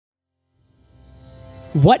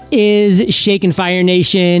What is Shakin' Fire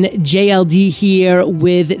Nation? JLD here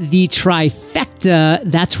with the trifecta.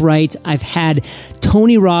 That's right. I've had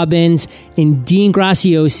Tony Robbins and Dean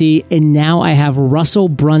Graziosi, and now I have Russell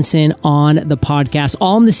Brunson on the podcast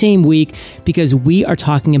all in the same week because we are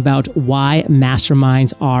talking about why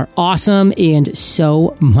masterminds are awesome and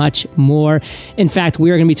so much more. In fact,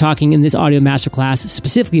 we are going to be talking in this audio masterclass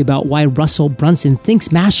specifically about why Russell Brunson thinks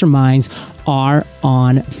masterminds are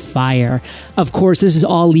on fire. Of course, this is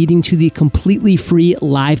all leading to the completely free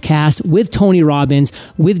live cast with Tony Robbins,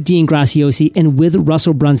 with Dean Graziosi, and with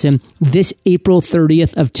Russell Brunson this April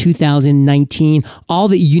 30th of 2019. All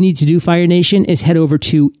that you need to do, Fire Nation, is head over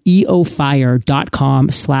to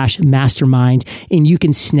eofire.com/mastermind and you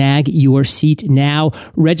can snag your seat now.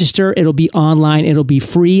 Register. It'll be online. It'll be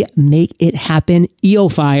free. Make it happen.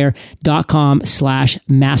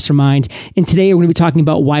 eofire.com/mastermind. And today we're going to be talking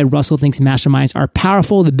about why Russell thinks masterminds are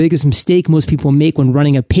powerful, the biggest mistake most people make when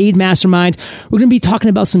running a paid mastermind. We're going to be talking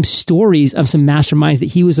about some stories of some masterminds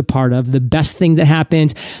that he was a part of, the best thing that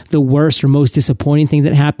happened, the worst or most disappointing thing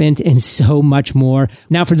that happened, and so much more.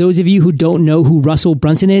 Now, for those of you who don't know who Russell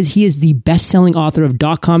Brunson is, he is the best-selling author of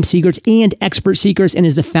 .com Secrets and Expert Secrets and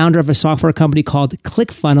is the founder of a software company called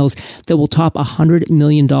ClickFunnels that will top $100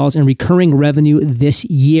 million in recurring revenue this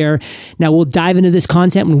year. Now, we'll dive into this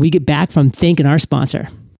content when we get back from thanking our sponsor.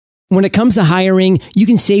 When it comes to hiring, you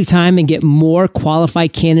can save time and get more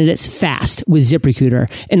qualified candidates fast with ZipRecruiter.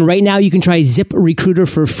 And right now you can try ZipRecruiter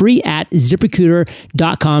for free at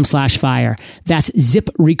ZipRecruiter.com/fire. That's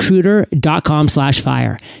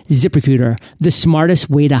ZipRecruiter.com/fire. ZipRecruiter, the smartest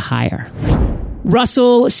way to hire.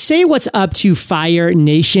 Russell, say what's up to Fire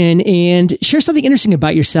Nation and share something interesting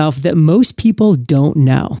about yourself that most people don't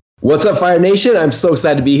know. What's up, Fire Nation? I'm so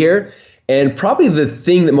excited to be here. And probably the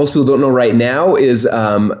thing that most people don't know right now is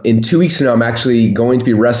in 2 weeks from now, I'm actually going to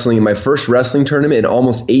be wrestling in my first wrestling tournament in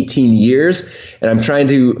almost 18 years. And I'm trying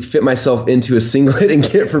to fit myself into a singlet and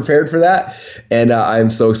get prepared for that. And I'm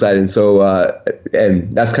so excited. And so,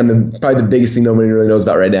 and that's kind of probably the biggest thing nobody really knows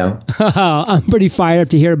about right now. I'm pretty fired up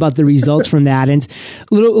to hear about the results from that. And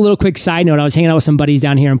a little quick side note, I was hanging out with some buddies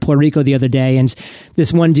down here in Puerto Rico the other day, and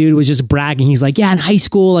this one dude was just bragging. He's like, yeah, in high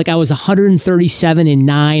school, like I was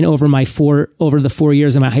 137-9 over the 4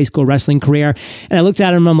 years of my high school wrestling career. And I looked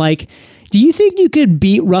at him and I'm like, do you think you could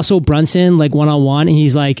beat Russell Brunson like one-on-one? And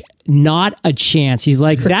he's like, not a chance. He's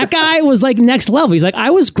like, that guy was like next level. He's like,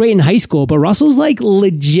 I was great in high school, but Russell's like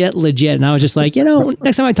legit. And I was just like,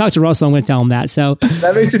 next time I talk to Russell, I'm going to tell him that. So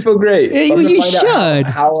that makes me feel great. You should.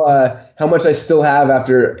 How much I still have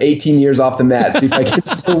after 18 years off the mat. See if I can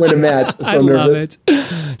still win a match. I'm so nervous. Love it.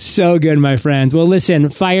 So good, my friends. Well,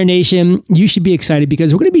 listen, Fire Nation, you should be excited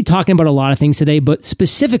because we're going to be talking about a lot of things today, but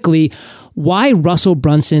specifically why Russell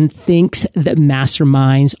Brunson thinks that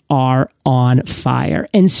masterminds are on fire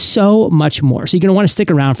and so much more. So you're going to want to stick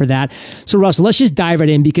around for that. So Russell, let's just dive right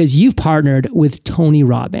in because you've partnered with Tony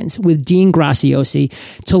Robbins, with Dean Graziosi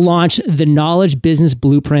to launch the Knowledge Business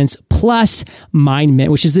Blueprints plus Mind Mint,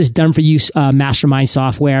 which is this done-for-you mastermind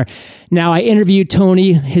software. Now, I interviewed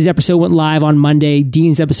Tony. His episode went live on Monday.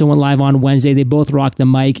 Dean's episode went live on Wednesday. They both rocked the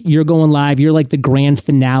mic. You're going live. You're like the grand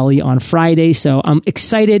finale on Friday. So I'm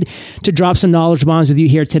excited to drop some knowledge bombs with you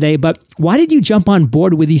here today. But why did you jump on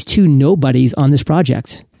board with these two nobodies on this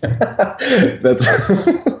project? That's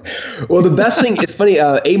well, the best thing, it's funny,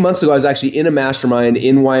 8 months ago, I was actually in a mastermind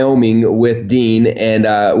in Wyoming with Dean. And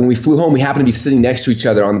when we flew home, we happened to be sitting next to each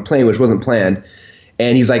other on the plane, which wasn't planned.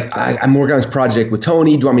 And he's like, I'm working on this project with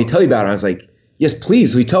Tony. Do you want me to tell you about it? I was like, yes,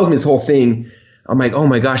 please. So he tells me this whole thing. I'm like, oh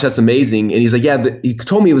my gosh, that's amazing. And he's like, yeah, he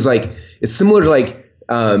told me it was like, it's similar to like, to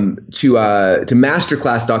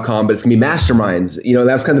masterclass.com, but it's gonna be masterminds.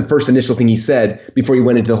 That was kind of the first initial thing he said before he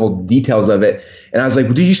went into the whole details of it. And I was like,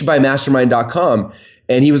 well, dude, you should buy mastermind.com.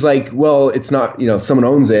 And he was like, well, it's not, someone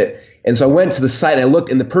owns it. And so I went to the site and I looked,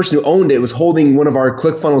 and the person who owned it was holding one of our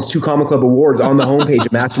ClickFunnels 2 Comma Club awards on the homepage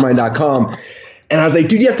of mastermind.com. And I was like,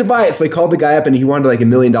 dude, you have to buy it. So I called the guy up and he wanted like $1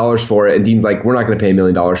 million for it. And Dean's like, we're not going to pay $1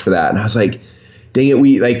 million for that. And I was like, dang it,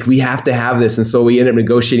 we have to have this. And so we ended up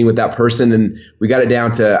negotiating with that person and we got it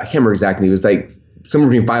down to, I can't remember exactly. It was like somewhere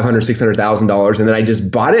between $500,000, $600,000. And then I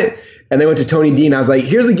just bought it. And then went to Tony Dean. I was like,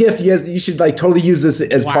 here's a gift. You should like totally use this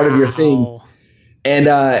as part of your thing. And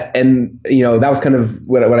that was kind of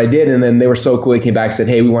what I did. And then they were so cool. They came back and said,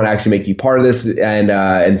 hey, we want to actually make you part of this.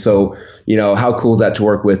 And so, how cool is that to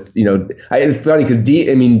work with, it's funny because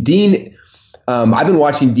Dean, I've been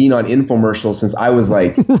watching Dean on infomercials since I was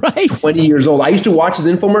like 20 years old. I used to watch his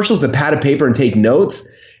infomercials with a pad of paper and take notes.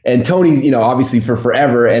 And Tony's, obviously for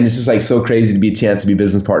forever. And it's just like so crazy to be a chance to be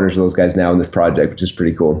business partners with those guys now in this project, which is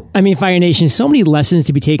pretty cool. I mean, Fire Nation, so many lessons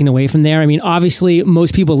to be taken away from there. I mean, obviously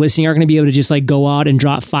most people listening are going to be able to just like go out and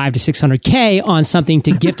drop $500 to $600K on something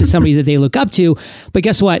to gift to somebody that they look up to. But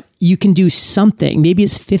guess what? You can do something. Maybe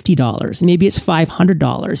it's $50, maybe it's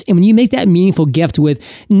 $500. And when you make that meaningful gift with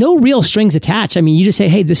no real strings attached, I mean, you just say,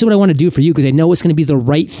 hey, this is what I want to do for you because I know it's going to be the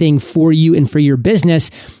right thing for you and for your business.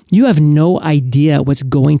 You have no idea what's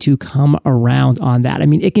going to come around on that. I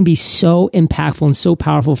mean, it can be so impactful and so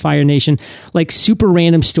powerful, Fire Nation. Like, super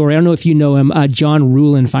random story. I don't know if you know him, John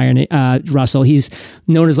Rulin, Russell. He's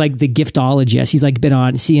known as like the giftologist. He's like been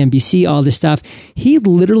on CNBC, all this stuff. He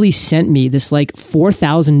literally sent me this like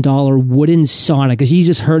 $4,000 wooden sauna because he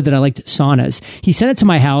just heard that I liked saunas. He sent it to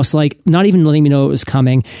my house, like not even letting me know it was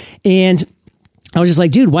coming. And I was just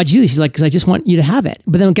like, dude, why'd you do this? He's like, because I just want you to have it.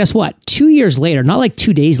 But then guess what? 2 years later, not like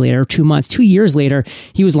 2 days later or 2 months, 2 years later,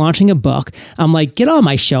 he was launching a book. I'm like, get on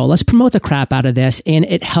my show. Let's promote the crap out of this. And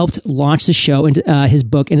it helped launch the show, into his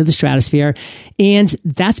book, into the stratosphere. And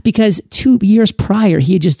that's because 2 years prior,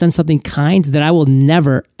 he had just done something kind that I will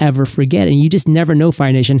never, ever forget. And you just never know,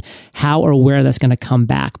 Fire Nation, how or where that's going to come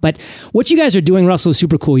back. But what you guys are doing, Russell, is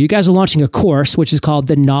super cool. You guys are launching a course, which is called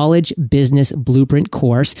the Knowledge Business Blueprint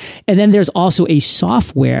course. And then there's also a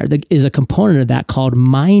software that is a component of that called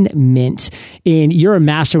Mind Mint. And you're a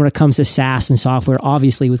master when it comes to SaaS and software,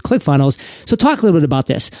 obviously with ClickFunnels. So talk a little bit about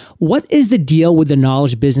this. What is the deal with the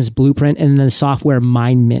Knowledge Business Blueprint and then the software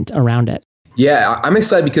Mind Mint around it? Yeah, I'm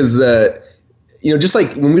excited because just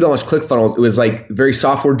like when we launched ClickFunnels, it was like very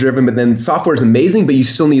software driven, but then software is amazing, but you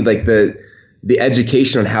still need like the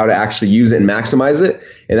education on how to actually use it and maximize it.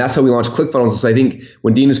 And that's how we launched ClickFunnels. So I think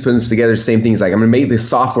when Dean was putting this together, same things like I'm going to make this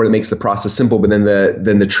software that makes the process simple, but then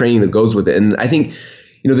the training that goes with it. And I think,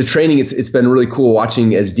 the training, it's been really cool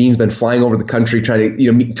watching as Dean's been flying over the country trying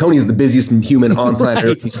to, meet. Tony's the busiest human on planet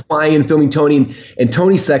Earth. He's flying and filming Tony, and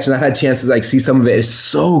Tony's section, I've had chances to like see some of it. It's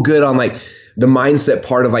so good on like the mindset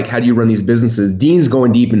part of like, how do you run these businesses? Dean's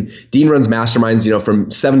going deep, and Dean runs masterminds, from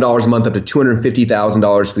 $7 a month up to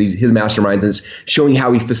 $250,000 for his masterminds. And it's showing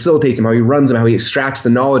how he facilitates them, how he runs them, how he extracts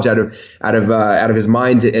the knowledge out of his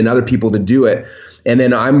mind and other people to do it. And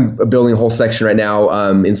then I'm building a whole section right now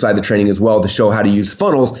inside the training as well to show how to use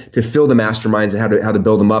funnels to fill the masterminds and how to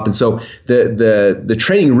build them up. And so the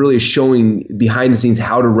training really is showing behind the scenes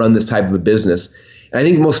how to run this type of a business. And I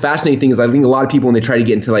think the most fascinating thing is I think a lot of people when they try to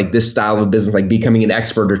get into like this style of a business, like becoming an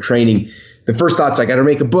expert or training, the first thought's like, I got to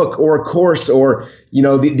make a book or a course or,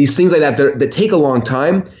 these things like that take a long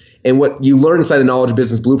time. And what you learn inside the Knowledge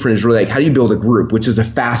Business Blueprint is really like, how do you build a group, which is a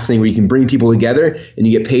fast thing where you can bring people together and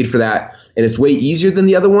you get paid for that. And it's way easier than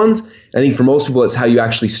the other ones. I think for most people, it's how you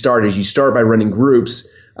actually start. Is you start by running groups,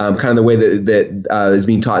 kind of the way that is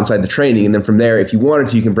being taught inside the training. And then from there, if you wanted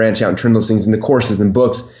to, you can branch out and turn those things into courses and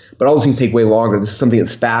books. But all those things take way longer. This is something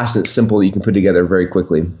that's fast and it's simple that you can put together very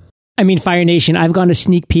quickly. I mean, Fire Nation, I've gone to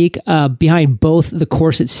sneak peek behind both the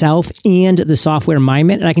course itself and the software Mind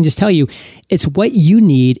Mint. And I can just tell you, it's what you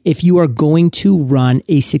need if you are going to run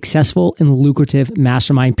a successful and lucrative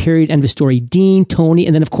mastermind, period. End of story. Dean, Tony,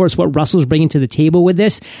 and then of course, what Russell's bringing to the table with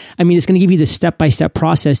this. I mean, it's going to give you the step-by-step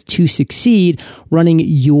process to succeed running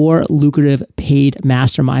your lucrative paid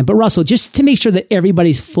mastermind. But Russell, just to make sure that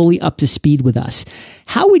everybody's fully up to speed with us,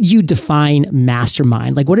 how would you define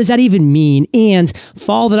mastermind? Like, what does that even mean? And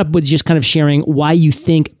follow that up with just kind of sharing why you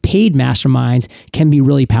think paid masterminds can be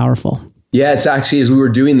really powerful. Yeah, it's actually, as we were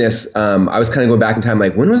doing this, I was kind of going back in time,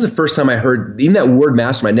 like, when was the first time I heard even that word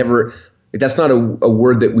mastermind? That's not a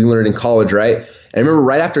word that we learned in college, right? And I remember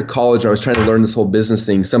right after college, when I was trying to learn this whole business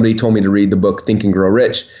thing, somebody told me to read the book Think and Grow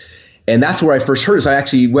Rich. And that's where I first heard it. So I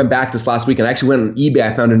actually went back this last week and I actually went on eBay.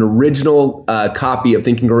 I found an original copy of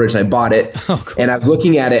Think and Grow Rich and I bought it. Oh, cool. And I was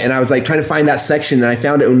looking at it and I was like trying to find that section and I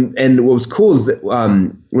found it. And what was cool is that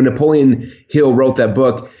when Napoleon Hill wrote that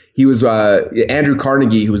book, he was Andrew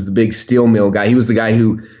Carnegie, who was the big steel mill guy. He was the guy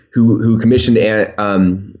who commissioned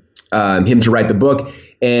him to write the book.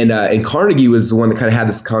 And Carnegie was the one that kind of had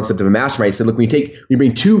this concept of a mastermind. He said, look, when you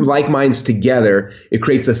bring two like minds together, it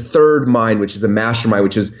creates a third mind, which is a mastermind,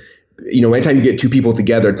 which is, anytime you get two people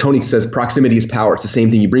together, Tony says proximity is power. It's the same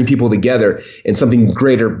thing. You bring people together and something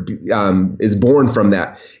greater is born from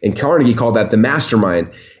that. And Carnegie called that the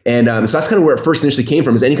mastermind. And so that's kind of where it first initially came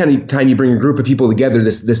from, is any kind of time you bring a group of people together,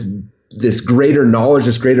 this greater knowledge,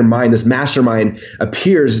 this greater mind, this mastermind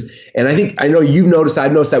appears. And I know I've noticed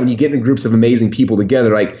that when you get in groups of amazing people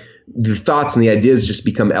together, like the thoughts and the ideas just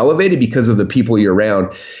become elevated because of the people you're around.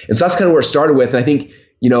 And so that's kind of where it started with. And I think,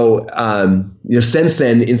 since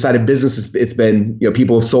then inside of business, it's been,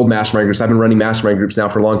 people have sold mastermind groups. I've been running mastermind groups now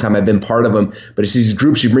for a long time. I've been part of them, but it's these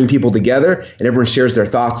groups, you bring people together and everyone shares their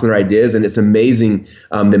thoughts and their ideas. And it's amazing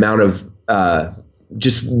the amount of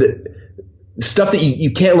just the stuff that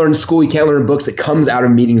you can't learn in school, you can't learn in books, that comes out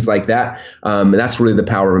of meetings like that. And that's really the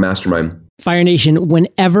power of a mastermind. Fire Nation,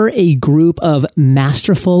 whenever a group of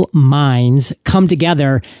masterful minds come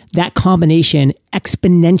together, that combination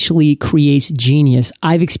exponentially creates genius.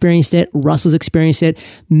 I've experienced it. Russell's experienced it.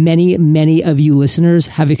 Many, many of you listeners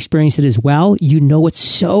have experienced it as well. You know it's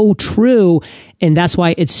so true. And that's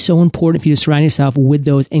why it's so important for you to surround yourself with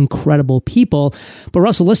those incredible people. But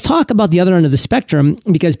Russell, let's talk about the other end of the spectrum,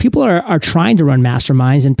 because people are trying to run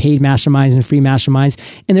masterminds and paid masterminds and free masterminds,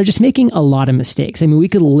 and they're just making a lot of mistakes. I mean, we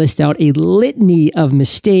could list out a litany of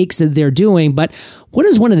mistakes that they're doing, but what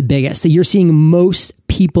is one of the biggest that you're seeing most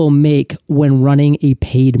people make when running a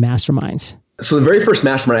paid masterminds? So the very first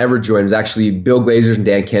mastermind I ever joined was actually Bill Glazer's and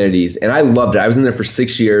Dan Kennedy's, and I loved it. I was in there for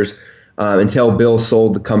 6 years until Bill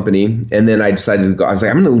sold the company, and then I decided to go. I was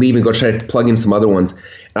like, I'm going to leave and go try to plug in some other ones.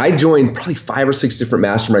 And I joined probably 5 or 6 different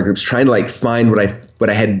mastermind groups, trying to find what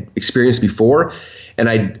I had experienced before, and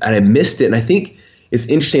I missed it. And I think it's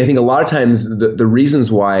interesting. I think a lot of times the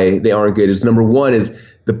reasons why they aren't good is, number one is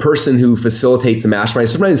the person who facilitates the mastermind.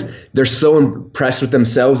 Sometimes they're so impressed with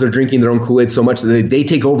themselves, they're drinking their own Kool-Aid so much that they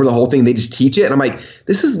take over the whole thing. They just teach it. And I'm like,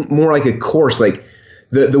 this is more like a course. Like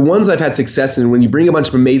the ones I've had success in, when you bring a bunch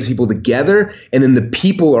of amazing people together and then the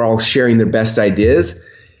people are all sharing their best ideas.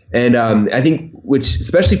 And I think, which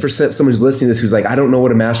especially for someone who's listening to this, who's like, I don't know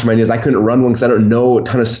what a mastermind is, I couldn't run one because I don't know a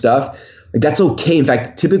ton of stuff. Like, that's okay. In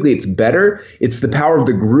fact, typically it's better. It's the power of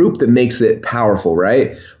the group that makes it powerful,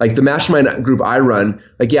 right? Like the mastermind group I run,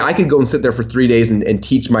 like, yeah, I could go and sit there for 3 days and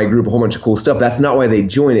teach my group a whole bunch of cool stuff. That's not why they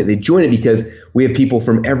join it. They join it because we have people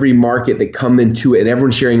from every market that come into it, and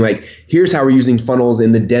everyone's sharing, like, here's how we're using funnels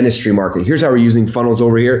in the dentistry market. Here's how we're using funnels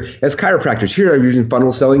over here as chiropractors. Here we're using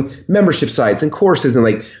funnels selling membership sites and courses, and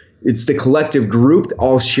like, it's the collective group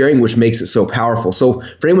all sharing, which makes it so powerful. So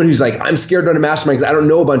for anyone who's like, I'm scared to run a mastermind because I don't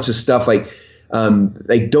know a bunch of stuff, that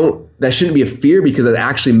shouldn't be a fear, because it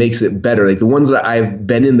actually makes it better. Like the ones that I've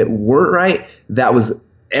been in that weren't right, that was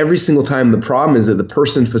every single time. The problem is that the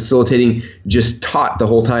person facilitating just taught the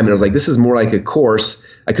whole time. And I was like, this is more like a course.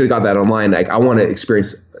 I could have got that online. Like, I want to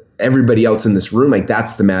experience everybody else in this room. Like,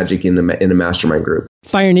 that's the magic in a mastermind group.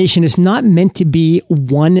 Fire Nation is not meant to be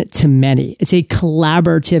one to many. It's a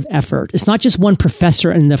collaborative effort. It's not just one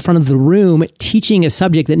professor in the front of the room teaching a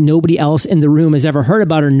subject that nobody else in the room has ever heard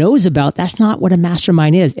about or knows about. That's not what a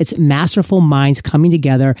mastermind is. It's masterful minds coming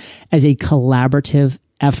together as a collaborative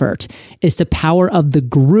effort. It's the power of the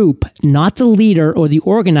group, not the leader or the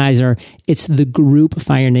organizer. It's the group,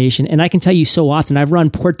 Fire Nation. And I can tell you so often, I've run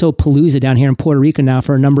Puerto Palooza down here in Puerto Rico now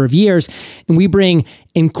for a number of years, and we bring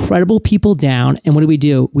incredible people down. And what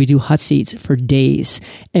do? We do hut seats for days.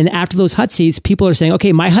 And after those hut seats, people are saying,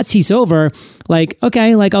 okay, my hut seat's over. Like,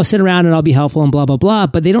 okay, like I'll sit around and I'll be helpful and blah, blah, blah.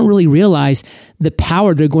 But they don't really realize the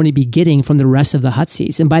power they're going to be getting from the rest of the hut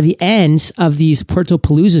seats. And by the end of these Puerto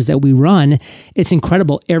Paloozas that we run, it's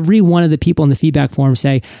incredible. Every one of the people in the feedback forum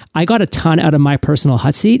say, I got a ton out of my personal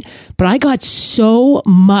hut seat, but I got so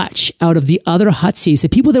much out of the other hut seats. The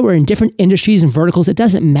people that were in different industries and verticals, it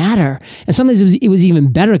doesn't matter. And sometimes it was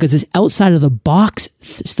even better because it's outside of the box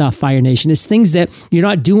stuff, Fire Nation. It's things that you're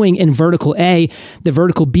not doing in vertical A, the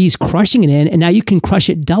vertical B is crushing it in, and now you can crush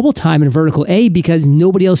it double time in vertical A because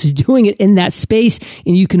nobody else is doing it in that space,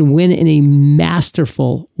 and you can win in a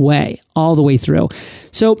masterful way all the way through.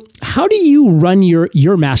 So how do you run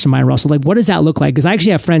your mastermind, Russell? Like, what does that look like? Because I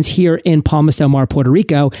actually have friends here in Palmas del Mar, Puerto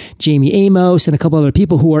Rico, Jamie Amos and a couple other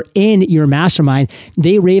people who are in your mastermind.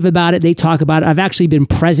 They rave about it. They talk about it. I've actually been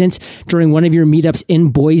present during one of your meetups in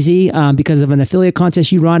Boise because of an affiliate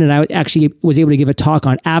contest you run. And I actually was able to give a talk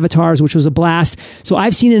on avatars, which was a blast. So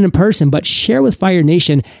I've seen it in person, but share with Fire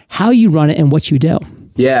Nation how you run it and what you do.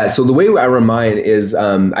 Yeah. So the way I run mine is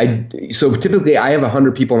so typically I have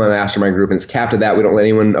 100 people in my mastermind group, and it's capped at that. We don't let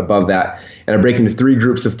anyone above that. And I break into 3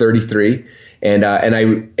 groups of 33.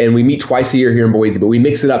 And we meet twice a year here in Boise, but we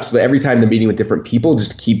mix it up so that every time they're meeting with different people,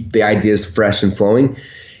 just to keep the ideas fresh and flowing.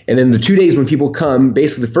 And then the 2 days when people come,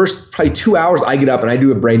 basically the first probably 2 hours, I get up and I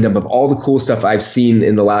do a brain dump of all the cool stuff I've seen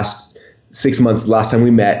in the last 6 months, the last time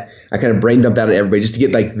we met. I kind of brain dump that on everybody just to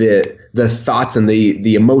get like the thoughts and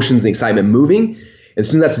the emotions and excitement moving. As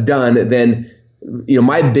soon as that's done, then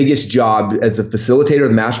my biggest job as a facilitator of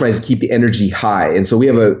the mastermind is to keep the energy high. And so we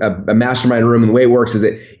have a mastermind room, and the way it works is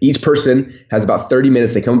that each person has about 30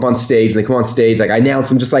 minutes. They come up on stage, and they come on stage, like I announce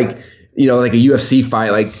them just like like a UFC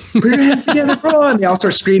fight, like put your hands together, bro. And they all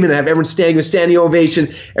start screaming and have everyone standing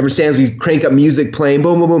ovation. Everyone stands, we crank up music playing,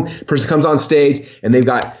 boom, boom, boom. Person comes on stage and they've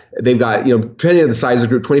got, depending on the size of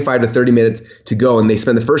the group, 25 to 30 minutes to go. And they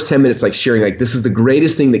spend the first 10 minutes like sharing, like, this is the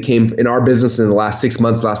greatest thing that came in our business in the last 6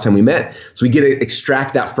 months, last time we met. So we get to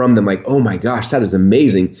extract that from them, like, oh my gosh, that is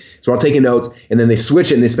amazing. So we're all taking notes, and then they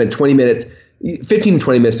switch it and they spend 20 minutes, 15 to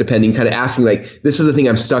 20 minutes depending, kind of asking like, this is the thing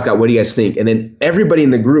I'm stuck at, what do you guys think? And then everybody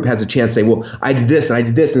in the group has a chance to say, well, I did this and I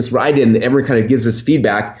did this and this is what I did. And everyone kind of gives us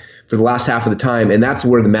feedback for the last half of the time. And that's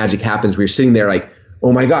where the magic happens, where you're sitting there like,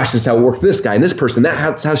 oh my gosh, this is how it works for this guy and this person,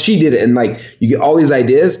 that's how she did it. And like, you get all these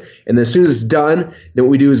ideas. And then as soon as it's done, then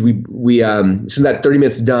what we do is we as soon as that 30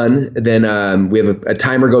 minutes is done, then we have a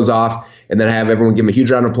timer goes off, and then I have everyone give them a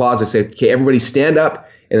huge round of applause. I say, okay, everybody stand up,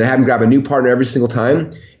 and I have them grab a new partner every single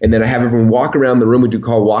time. And then I have everyone walk around the room. We do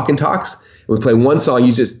call walk and talks. And we play one song,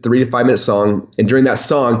 usually it's 3 to 5 minute song. And during that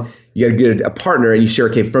song, you got to get a partner and you share,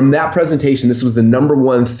 okay, from that presentation, this was the number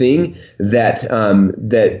one thing that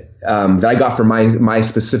I got from my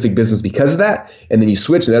specific business because of that. And then you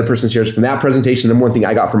switch and the other person shares, from that presentation, the number one thing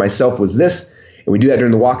I got for myself was this. And we do that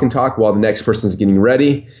during the walk and talk while the next person's getting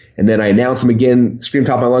ready. And then I announce them again, scream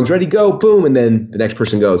top of my lungs, ready, go, boom. And then the next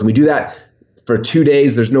person goes. And we do that for 2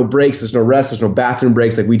 days. There's no breaks, there's no rest, there's no bathroom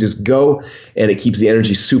breaks. Like, we just go, and it keeps the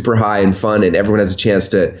energy super high and fun, and everyone has a chance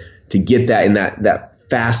to get that in that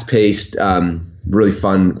fast-paced, really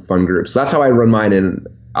fun group. So that's how I run mine, and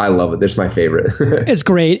I love it. That's my favorite. It's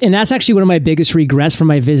great. And that's actually one of my biggest regrets from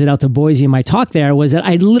my visit out to Boise and my talk there, was that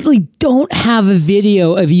I literally don't have a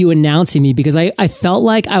video of you announcing me, because I felt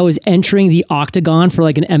like I was entering the octagon for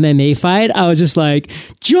like an MMA fight. I was just like,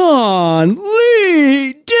 John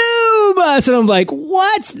Lee Dumas. And I'm like,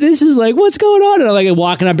 what? This is like, what's going on? And I'm like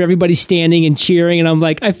walking up, everybody standing and cheering. And I'm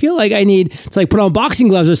like, I feel like I need to like put on boxing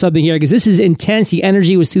gloves or something here, because this is intense. The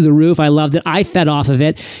energy was through the roof. I loved it. I fed off of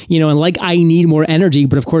it, and like, I need more energy.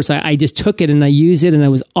 But of course, I just took it and I used it, and it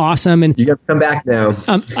was awesome. And you got to come back now.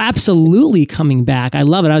 I'm absolutely coming back. I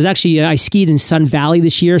love it. I skied in Sun Valley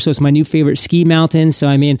this year, so it's my new favorite ski mountain. So,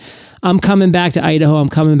 I mean, I'm coming back to Idaho. I'm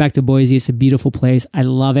coming back to Boise. It's a beautiful place. I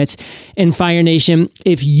love it. And Fire Nation,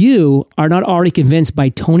 if you are not already convinced by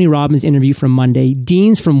Tony Robbins' interview from Monday,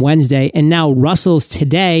 Dean's from Wednesday, and now Russell's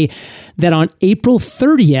today, that on April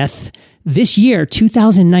 30th, this year,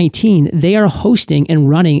 2019, they are hosting and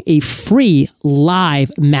running a free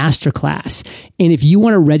live masterclass. And if you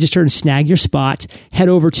want to register and snag your spot, head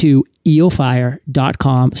over to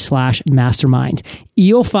eofire.com/mastermind.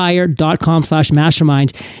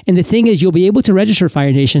 eofire.com/mastermind. And the thing is, you'll be able to register,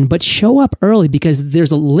 Fire Nation, but show up early, because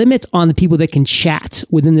there's a limit on the people that can chat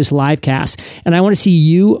within this live cast. And I want to see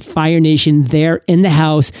you, Fire Nation, there in the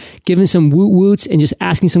house, giving some woot woots and just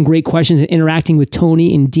asking some great questions and interacting with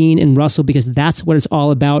Tony and Dean and Russell, because that's what it's all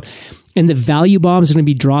about. And the value bombs that are going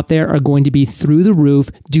to be dropped there are going to be through the roof.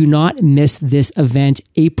 Do not miss this event,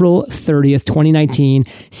 April 30th, 2019.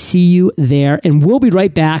 See you there. And we'll be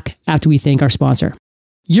right back after we thank our sponsor.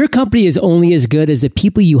 Your company is only as good as the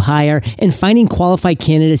people you hire, and finding qualified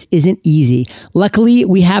candidates isn't easy. Luckily,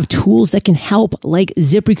 we have tools that can help, like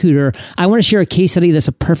ZipRecruiter. I want to share a case study that's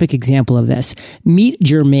a perfect example of this. Meet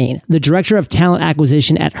Jermaine, the director of talent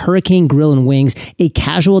acquisition at Hurricane Grill and Wings, a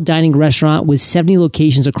casual dining restaurant with 70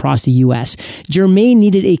 locations across the U.S. Jermaine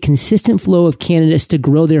needed a consistent flow of candidates to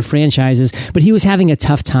grow their franchises, but he was having a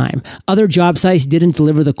tough time. Other job sites didn't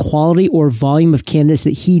deliver the quality or volume of candidates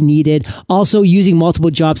that he needed. Also, using multiple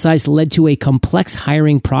job sites led to a complex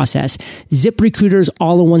hiring process. ZipRecruiter's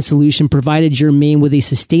all-in-one solution provided Jermaine with a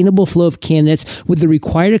sustainable flow of candidates with the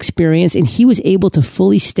required experience, and he was able to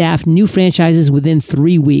fully staff new franchises within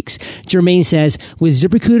 3 weeks. Jermaine says, with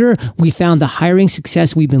ZipRecruiter, we found the hiring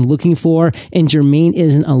success we've been looking for, and Jermaine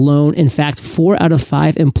isn't alone. In fact, 4 out of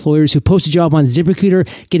 5 employers who post a job on ZipRecruiter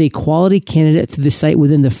get a quality candidate through the site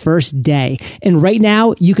within the first day. And right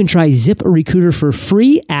now, you can try ZipRecruiter for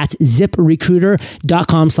free at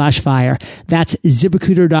ZipRecruiter.com/fire. That's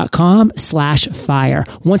ZipRecruiter.com/fire.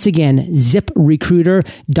 Once again,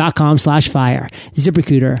 ZipRecruiter.com/fire.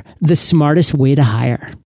 ZipRecruiter, the smartest way to hire.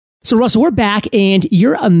 So Russell, we're back, and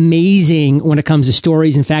you're amazing when it comes to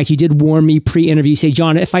stories. In fact, you did warn me pre-interview, say,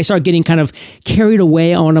 John, if I start getting kind of carried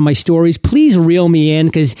away on my stories, please reel me in,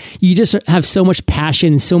 because you just have so much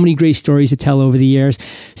passion and so many great stories to tell over the years.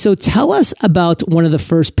 So tell us about one of the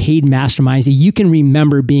first paid masterminds that you can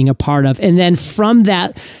remember being a part of. And then from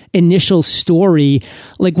that initial story,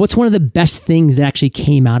 like, what's one of the best things that actually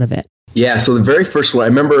came out of it? Yeah, so the very first one, I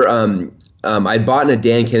remember I'd bought in a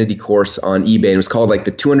Dan Kennedy course on eBay, and it was called like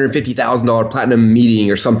the $250,000 platinum meeting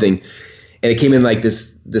or something. And it came in like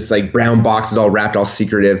this like brown box, is all wrapped, all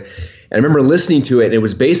secretive. And I remember listening to it, and it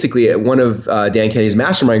was basically at one of Dan Kennedy's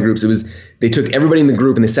mastermind groups. They took everybody in the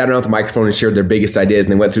group and they sat around with the microphone and shared their biggest ideas,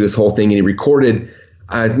 and they went through this whole thing, and he recorded,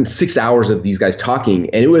 I think, 6 hours of these guys talking.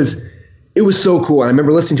 And it was so cool. And I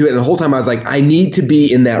remember listening to it, and the whole time I was like, I need to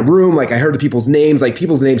be in that room. Like, I heard the people's names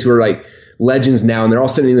who are like legends now, and they're all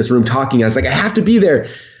sitting in this room talking. And I was like, I have to be there.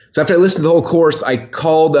 So after I listened to the whole course, I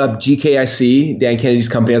called up GKIC, Dan Kennedy's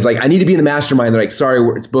company. I was like, I need to be in the mastermind. They're like, sorry,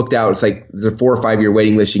 it's booked out. It's like there's a 4 or 5 year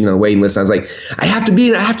waiting list. You can get on the waiting list. And I was like, I have to be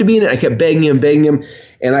in it. I kept begging him.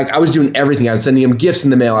 And like, I was doing everything. I was sending him gifts in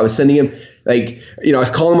the mail. I was sending him I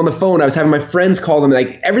was calling him on the phone. I was having my friends call them,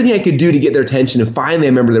 like everything I could do to get their attention. And finally, I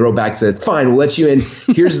remember they wrote back and said, fine, we'll let you in.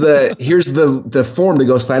 Here's the form to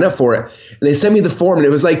go sign up for it. And they sent me the form, and it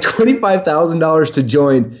was like $25,000 to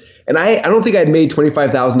join. And I don't think I'd made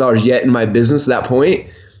 $25,000 yet in my business at that point.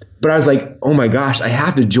 But I was like, oh my gosh, I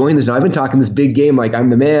have to join this. Now I've been talking this big game like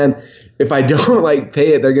I'm the man. If I don't like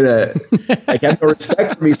pay it, they're gonna have no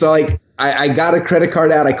respect for me. So like I got a credit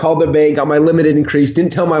card out. I called the bank, got my limit increased,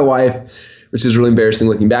 didn't tell my wife, which is really embarrassing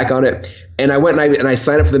looking back on it. And I went and I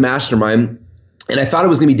signed up for the mastermind. And I thought it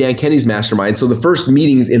was going to be Dan Kennedy's mastermind. So the first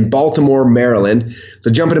meeting's in Baltimore, Maryland.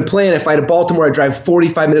 So jump in a plane, I fly to Baltimore. I drive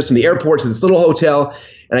 45 minutes from the airport to this little hotel.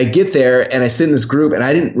 And I get there and I sit in this group, and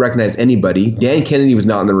I didn't recognize anybody. Dan Kennedy was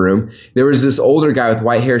not in the room. There was this older guy with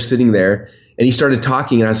white hair sitting there, and he started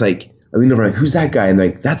talking, and I was like, I leaned over, like, who's that guy? And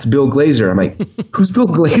like, that's Bill Glazer. I'm like, who's Bill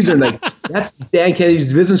Glazer? And like, that's Dan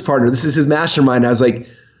Kennedy's business partner. This is his mastermind. I was like,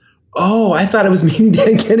 oh, I thought I was meeting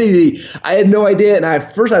Dan Kennedy. I had no idea. And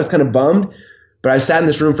at first I was kind of bummed, but I sat in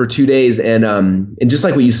this room for 2 days, and just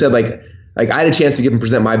like what you said, like I had a chance to give and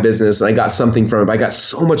present my business, and I got something from it. But I got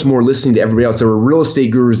so much more listening to everybody else. There were real estate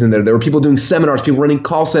gurus in there. There were people doing seminars, people running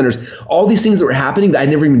call centers, all these things that were happening that I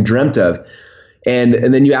never even dreamt of. And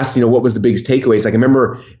then you asked, what was the biggest takeaways? Like I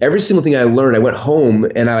remember every single thing I learned. I went home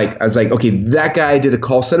and I was like, okay, that guy did a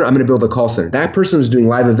call center. I'm going to build a call center. That person was doing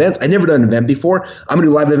live events. I'd never done an event before. I'm going to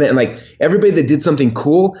do a live event. And like everybody that did something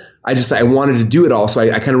cool, I wanted to do it all. So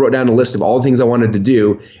I kind of wrote down a list of all the things I wanted to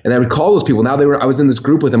do. And I would call those people. Now I was in this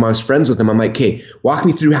group with them. I was friends with them. I'm like, okay, walk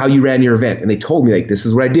me through how you ran your event. And they told me like, this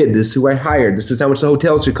is what I did. This is who I hired. This is how much the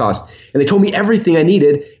hotel should cost. And they told me everything I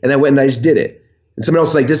needed. And I went and I just did it. And somebody else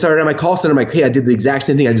was like, this started at my call center. I'm like, hey, I did the exact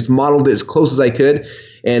same thing. I just modeled it as close as I could.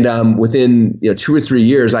 And within 2 or 3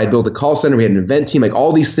 years, I had built a call center. We had an event team, like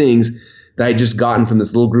all these things that I had just gotten from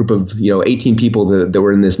this little group of 18 people that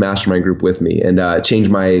were in this mastermind group with me, and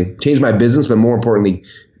changed my business, but more importantly,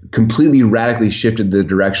 completely radically shifted the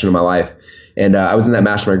direction of my life. And I was in that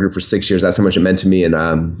mastermind group for 6 years. That's how much it meant to me. And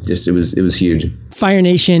it was huge. Fire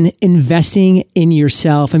Nation, investing in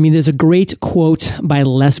yourself. I mean, there's a great quote by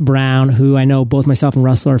Les Brown, who I know both myself and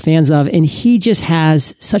Russell are fans of. And he just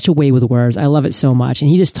has such a way with words. I love it so much.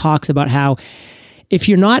 And he just talks about how if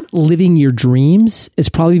you're not living your dreams, it's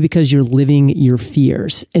probably because you're living your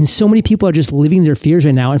fears. And so many people are just living their fears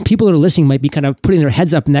right now. And people that are listening might be kind of putting their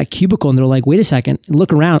heads up in that cubicle, and they're like, wait a second,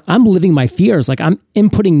 look around. I'm living my fears. Like I'm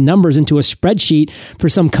inputting numbers into a spreadsheet for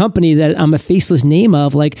some company that I'm a faceless name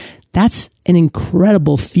of. Like that's an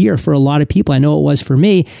incredible fear for a lot of people. I know it was for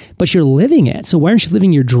me, but you're living it. So why aren't you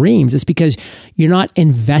living your dreams? It's because you're not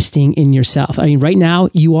investing in yourself. I mean, right now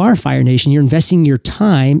you are Fire Nation. You're investing your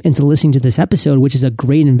time into listening to this episode, which is a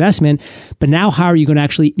great investment. But now how are you going to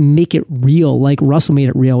actually make it real? Like Russell made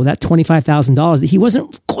it real with that $25,000 that he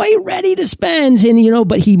wasn't quite ready to spend. And,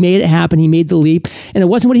 but he made it happen. He made the leap, and it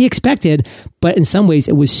wasn't what he expected, but in some ways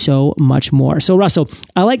it was so much more. So Russell,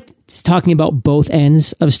 I like talking about both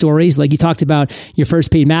ends of stories. Like you talked about your first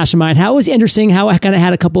paid mastermind, how it was interesting, how I kind of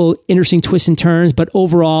had a couple interesting twists and turns, but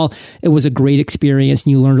overall it was a great experience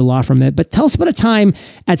and you learned a lot from it. But tell us about a time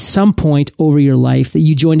at some point over your life that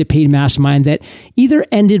you joined a paid mastermind that either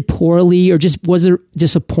ended poorly or just was a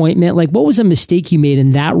disappointment. Like what was a mistake you made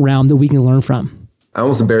in that realm that we can learn from? I'm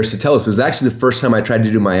almost embarrassed to tell this, but it was actually the first time I tried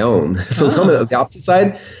to do my own. So it's on the opposite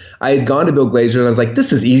side. I had gone to Bill Glazer and I was like,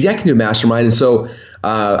 this is easy. I can do a mastermind. And so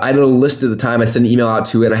I had a list at the time. I sent an email out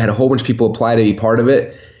to it. And I had a whole bunch of people apply to be part of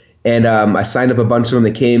it. And I signed up a bunch of them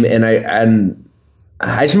that came. And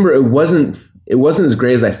I just remember it wasn't as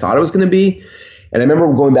great as I thought it was going to be. And I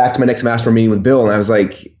remember going back to my next mastermind meeting with Bill. And I was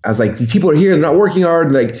like, these people are here. They're not working hard.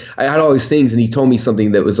 And like I had all these things. And he told me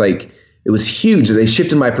something that was like, it was huge. They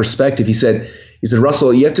shifted my perspective. He said,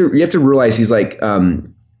 Russell, you have to realize, he's like,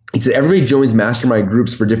 he said, everybody joins mastermind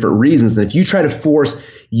groups for different reasons. And if you try to force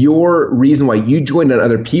your reason why you joined on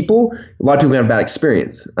other people, a lot of people have a bad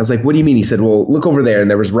experience. I was like, what do you mean? He said, well, look over there.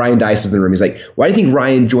 And there was Ryan Dice was in the room. He's like, why do you think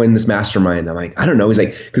Ryan joined this mastermind? I'm like, I don't know. He's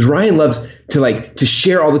like, because Ryan loves to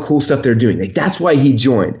share all the cool stuff they're doing. Like, that's why he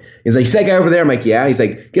joined. He's like, see that guy over there? I'm like, yeah. He's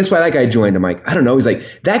like, guess why that guy joined? I'm like, I don't know. He's like,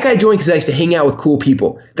 that guy joined because he likes to hang out with cool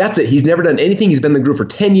people. That's it. He's never done anything. He's been in the group for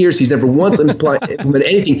 10 years. He's never once implemented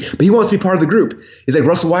anything, but he wants to be part of the group. He's like,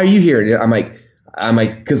 Russell, why are you here? And I'm like,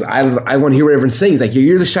 because I want to hear what everyone's saying. He's like,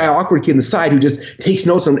 you're the shy, awkward kid on the side who just takes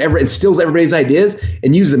notes on and steals everybody's ideas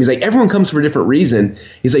and uses them. He's like, everyone comes for a different reason.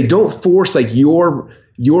 He's like, don't force like your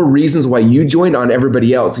reasons why you joined on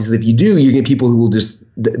everybody else. He said, if you do, you get people who will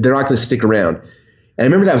they're not going to stick around. And I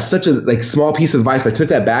remember that was such a like small piece of advice, but I took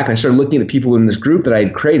that back and I started looking at the people in this group that I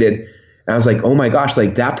had created. And I was like, oh my gosh,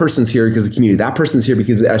 like that person's here because of the community. That person's here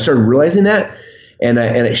because I started realizing that. And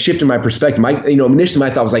it shifted my perspective. Initially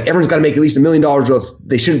my thought was like, everyone's got to make at least $1 million or else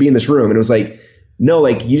they shouldn't be in this room. And it was like, no,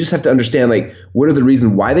 like you just have to understand like what are the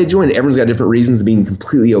reasons why they joined. Everyone's got different reasons of being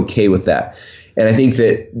completely okay with that. And I think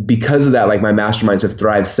that because of that, like my masterminds have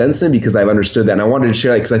thrived since then because I've understood that. And I wanted to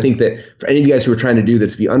share that because I think that for any of you guys who are trying to do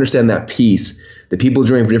this, if you understand that piece, that people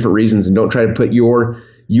join for different reasons and don't try to put your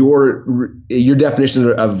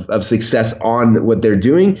definition of success on what they're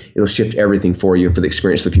doing, it'll shift everything for you and for the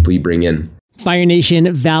experience of the people you bring in. Fire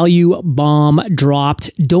Nation, value bomb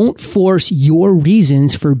dropped. Don't force your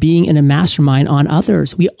reasons for being in a mastermind on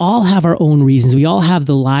others. We all have our own reasons. We all have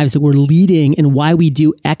the lives that we're leading and why we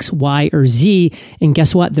do X, Y, or Z. And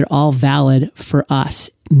guess what? They're all valid for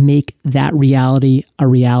us. Make that reality a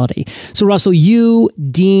reality. So Russell, you,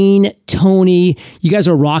 Dean, Tony, you guys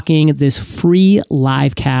are rocking this free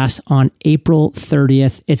live cast on April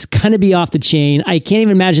 30th. It's going to be off the chain. I can't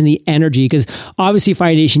even imagine the energy because obviously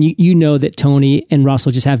Fire Nation, you know that Tony and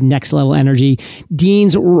Russell just have next level energy.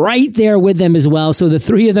 Dean's right there with them as well. So the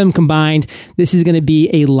three of them combined, this is going to be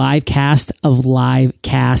a live cast of live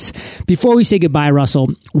casts. Before we say goodbye, Russell,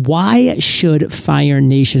 why should Fire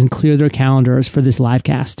Nation clear their calendars for this live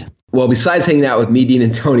cast? Well, besides hanging out with me, Dean,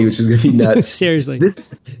 and Tony, which is going to be nuts. Seriously.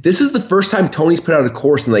 This is the first time Tony's put out a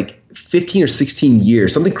course in like 15 or 16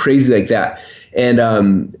 years, something crazy like that. And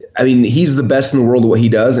I mean, he's the best in the world at what he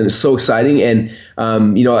does, and it's so exciting. And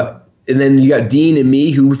and then you got Dean and me,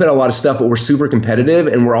 who we put out a lot of stuff, but we're super competitive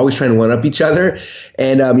and we're always trying to one up each other.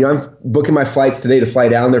 And I'm booking my flights today to fly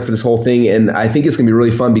down there for this whole thing, and I think it's gonna be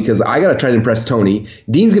really fun because I gotta try to impress Tony.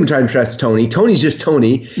 Dean's gonna try to impress Tony. Tony's just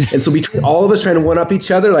Tony, and so between all of us trying to one up each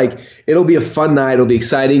other, like it'll be a fun night. It'll be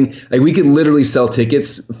exciting. Like we could literally sell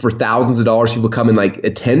tickets for thousands of dollars. People come and like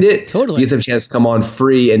attend it. Totally, you get a chance to come on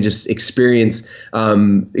free and just experience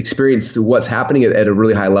what's happening at a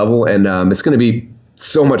really high level, and it's gonna be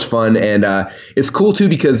so much fun. And it's cool too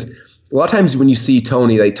because a lot of times when you see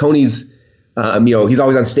Tony, like Tony's he's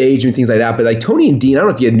always on stage and things like that, but like Tony and Dean, I don't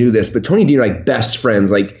know if you knew this, but Tony and Dean are like best friends.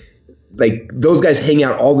 Like those guys hang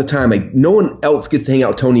out all the time. Like no one else gets to hang out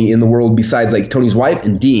with Tony in the world besides like Tony's wife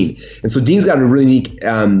and Dean. And so Dean's got a really unique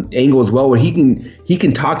angle as well, where he can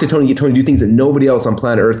talk to Tony, get Tony to do things that nobody else on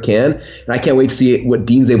planet Earth can. And I can't wait to see what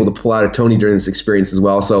Dean's able to pull out of Tony during this experience as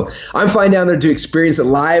well. So I'm flying down there to experience it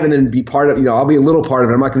live and then be part of, I'll be a little part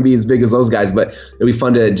of it. I'm not going to be as big as those guys, but it'll be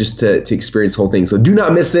fun to experience the whole thing. So do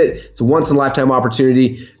not miss it. It's a once in a lifetime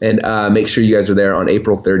opportunity, and make sure you guys are there on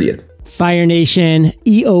April 30th. Fire Nation,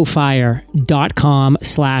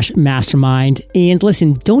 eofire.com/mastermind. And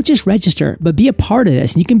listen, don't just register, but be a part of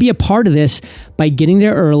this. And you can be a part of this by getting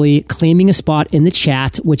there early, claiming a spot in the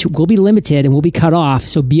chat, which will be limited and will be cut off.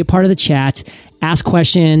 So be a part of the chat. Ask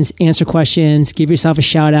questions, answer questions, give yourself a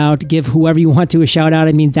shout out, give whoever you want to a shout out.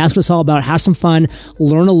 I mean, that's what it's all about. Have some fun,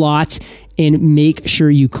 learn a lot, and make sure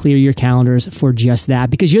you clear your calendars for just that,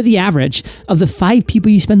 because you're the average of the 5 people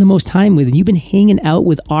you spend the most time with. And you've been hanging out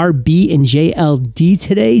with RB and JLD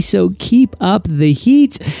today. So keep up the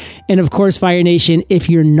heat. And of course, Fire Nation, if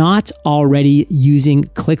you're not already using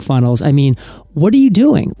ClickFunnels, I mean, what are you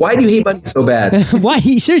doing? Why do you hate money so bad?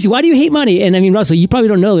 Seriously, why do you hate money? And I mean, Russell, you probably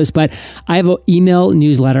don't know this, but I have an email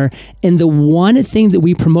newsletter. And the one thing that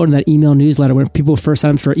we promote in that email newsletter when people first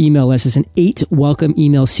sign up to our email list is an 8 welcome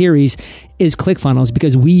email series is ClickFunnels,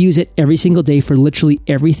 because we use it every single day for literally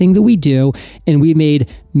everything that we do. And we've made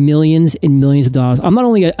millions and millions of dollars. I'm not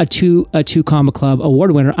only a two Comma Club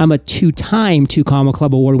award winner, I'm a 2-time 2 Comma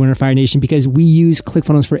Club award winner, Fire Nation, because we use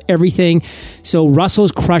ClickFunnels for everything. So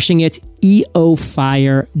Russell's crushing it.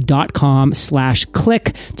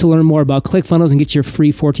 eofire.com/click to learn more about ClickFunnels and get your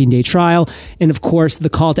free 14-day trial. And of course, the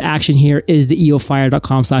call to action here is the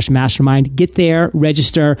eofire.com/mastermind. Get there,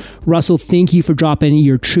 register. Russell, thank you for dropping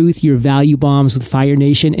your truth, your value bombs with Fire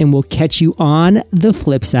Nation, and we'll catch you on the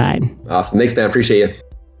flip side. Awesome. Thanks, man. Appreciate you.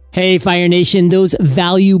 Hey, Fire Nation, those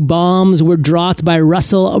value bombs were dropped by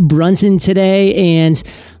Russell Brunson today. And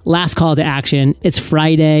last call to action, it's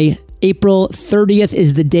Friday. April 30th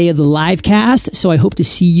is the day of the live cast, so I hope to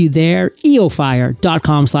see you there.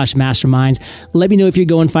 eofire.com/masterminds. Let me know if you're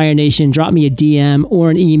going Fire Nation. Drop me a DM or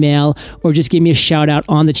an email, or just give me a shout out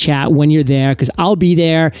on the chat when you're there, because I'll be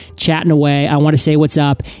there chatting away. I want to say what's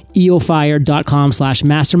up.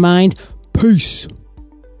 eofire.com/mastermind. Peace.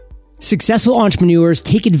 Successful entrepreneurs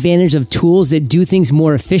take advantage of tools that do things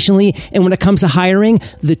more efficiently. And when it comes to hiring,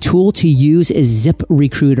 the tool to use is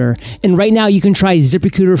ZipRecruiter. And right now you can try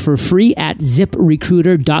ZipRecruiter for free at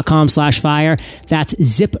ziprecruiter.com/fire. That's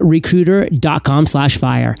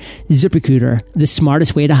ziprecruiter.com/fire. ZipRecruiter, the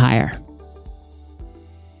smartest way to hire.